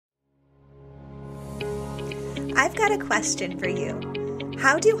I've got a question for you.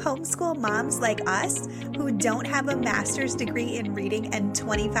 How do homeschool moms like us, who don't have a master's degree in reading and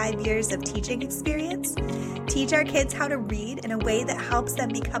 25 years of teaching experience, teach our kids how to read in a way that helps them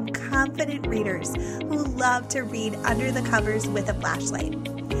become confident readers who love to read under the covers with a flashlight?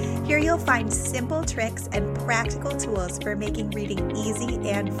 Here you'll find simple tricks and practical tools for making reading easy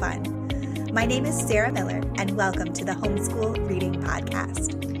and fun. My name is Sarah Miller, and welcome to the Homeschool Reading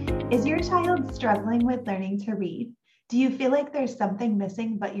Podcast. Is your child struggling with learning to read? Do you feel like there's something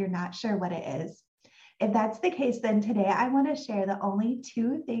missing, but you're not sure what it is? If that's the case, then today I want to share the only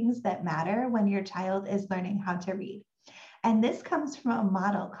two things that matter when your child is learning how to read. And this comes from a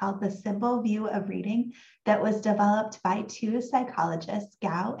model called the Simple View of Reading that was developed by two psychologists,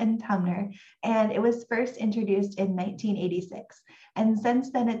 Gao and Tumner, and it was first introduced in 1986. And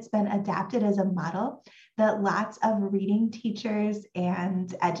since then, it's been adapted as a model that lots of reading teachers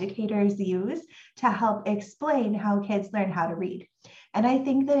and educators use to help explain how kids learn how to read. And I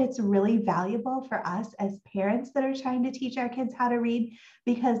think that it's really valuable for us as parents that are trying to teach our kids how to read,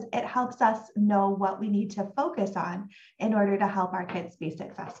 because it helps us know what we need to focus on in order to help our kids be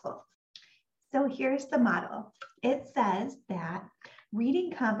successful. So here's the model. It says that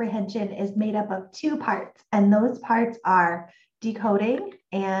reading comprehension is made up of two parts, and those parts are decoding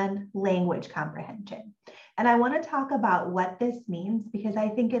and language comprehension. And I want to talk about what this means because I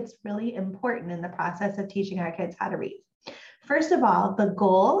think it's really important in the process of teaching our kids how to read. First of all, the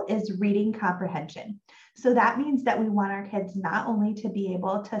goal is reading comprehension. So that means that we want our kids not only to be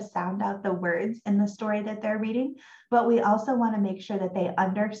able to sound out the words in the story that they're reading, but we also want to make sure that they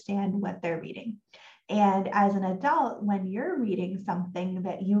understand what they're reading. And as an adult, when you're reading something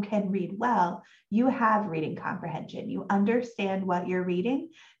that you can read well, you have reading comprehension. You understand what you're reading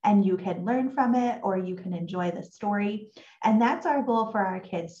and you can learn from it, or you can enjoy the story. And that's our goal for our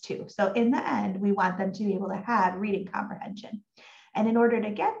kids too. So in the end, we want them to be able to have reading comprehension. And in order to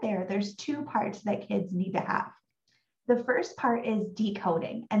get there, there's two parts that kids need to have. The first part is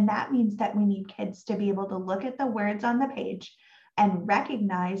decoding. And that means that we need kids to be able to look at the words on the page and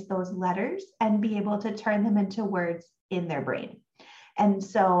recognize those letters and be able to turn them into words in their brain. And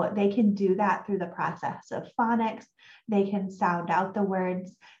so they can do that through the process of phonics. They can sound out the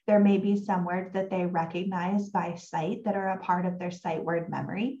words. There may be some words that they recognize by sight that are a part of their sight word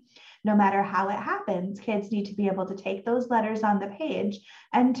memory. No matter how it happens, kids need to be able to take those letters on the page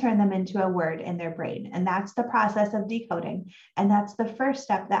and turn them into a word in their brain. And that's the process of decoding. And that's the first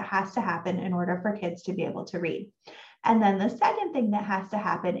step that has to happen in order for kids to be able to read. And then the second thing that has to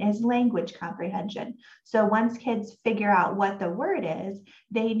happen is language comprehension. So once kids figure out what the word is,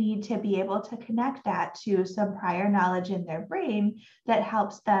 they need to be able to connect that to some prior knowledge in their brain that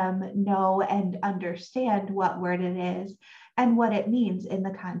helps them know and understand what word it is and what it means in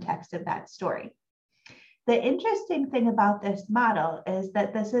the context of that story. The interesting thing about this model is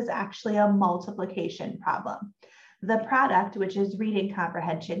that this is actually a multiplication problem. The product, which is reading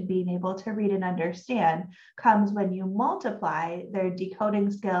comprehension, being able to read and understand, comes when you multiply their decoding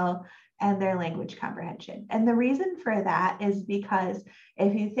skill and their language comprehension. And the reason for that is because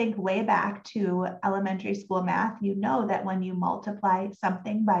if you think way back to elementary school math, you know that when you multiply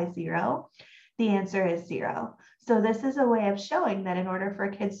something by 0, the answer is 0. So this is a way of showing that in order for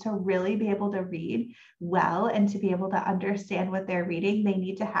kids to really be able to read well and to be able to understand what they're reading, they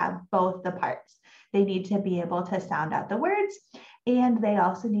need to have both the parts. They need to be able to sound out the words, and they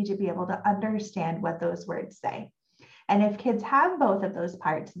also need to be able to understand what those words say. And if kids have both of those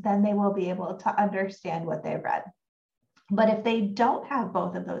parts, then they will be able to understand what they've read. But if they don't have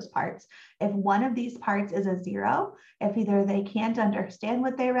both of those parts, if one of these parts is a 0, if either they can't understand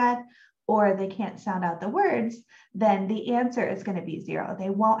what they read or they can't sound out the words, then the answer is going to be 0. They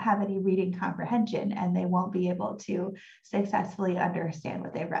won't have any reading comprehension and they won't be able to successfully understand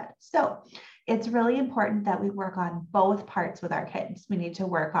what they've read. So it's really important that we work on both parts with our kids. We need to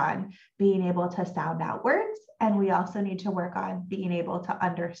work on being able to sound out words, and we also need to work on being able to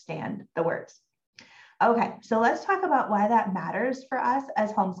understand the words. Okay, so let's talk about why that matters for us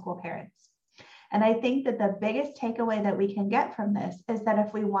as homeschool parents. And I think that the biggest takeaway that we can get from this is that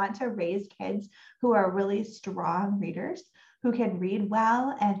if we want to raise kids who are really strong readers, who can read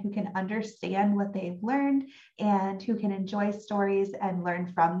well and who can understand what they've learned and who can enjoy stories and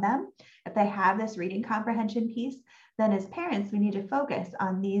learn from them, if they have this reading comprehension piece, then as parents, we need to focus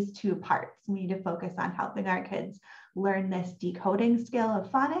on these two parts. We need to focus on helping our kids learn this decoding skill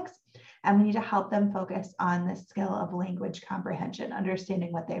of phonics, and we need to help them focus on the skill of language comprehension,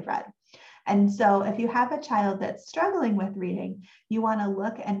 understanding what they've read. And so if you have a child that's struggling with reading, you want to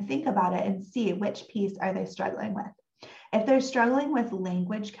look and think about it and see which piece are they struggling with. If they're struggling with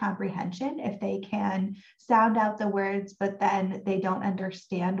language comprehension, if they can sound out the words, but then they don't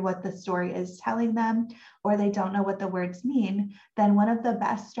understand what the story is telling them, or they don't know what the words mean, then one of the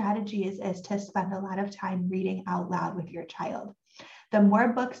best strategies is to spend a lot of time reading out loud with your child. The more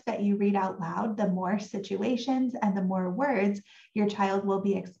books that you read out loud, the more situations and the more words your child will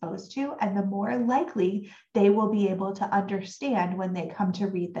be exposed to, and the more likely they will be able to understand when they come to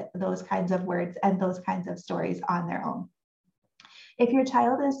read those kinds of words and those kinds of stories on their own. If your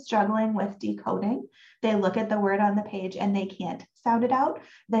child is struggling with decoding, they look at the word on the page and they can't sound it out,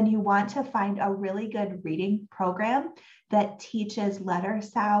 then you want to find a really good reading program that teaches letter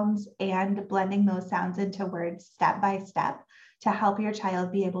sounds and blending those sounds into words step by step to help your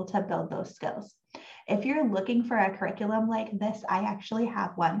child be able to build those skills. If you're looking for a curriculum like this, I actually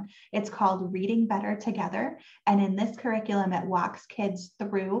have one. It's called Reading Better Together. And in this curriculum, it walks kids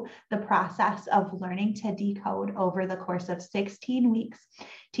through the process of learning to decode over the course of 16 weeks,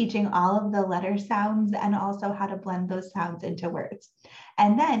 teaching all of the letter sounds and also how to blend those sounds into words.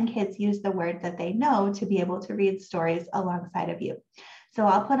 And then kids use the words that they know to be able to read stories alongside of you. So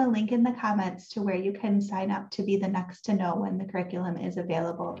I'll put a link in the comments to where you can sign up to be the next to know when the curriculum is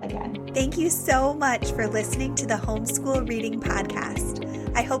available again. Thank you so much for listening to the Homeschool Reading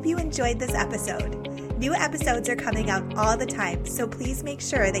Podcast. I hope you enjoyed this episode. New episodes are coming out all the time, so please make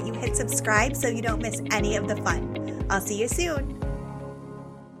sure that you hit subscribe so you don't miss any of the fun. I'll see you soon.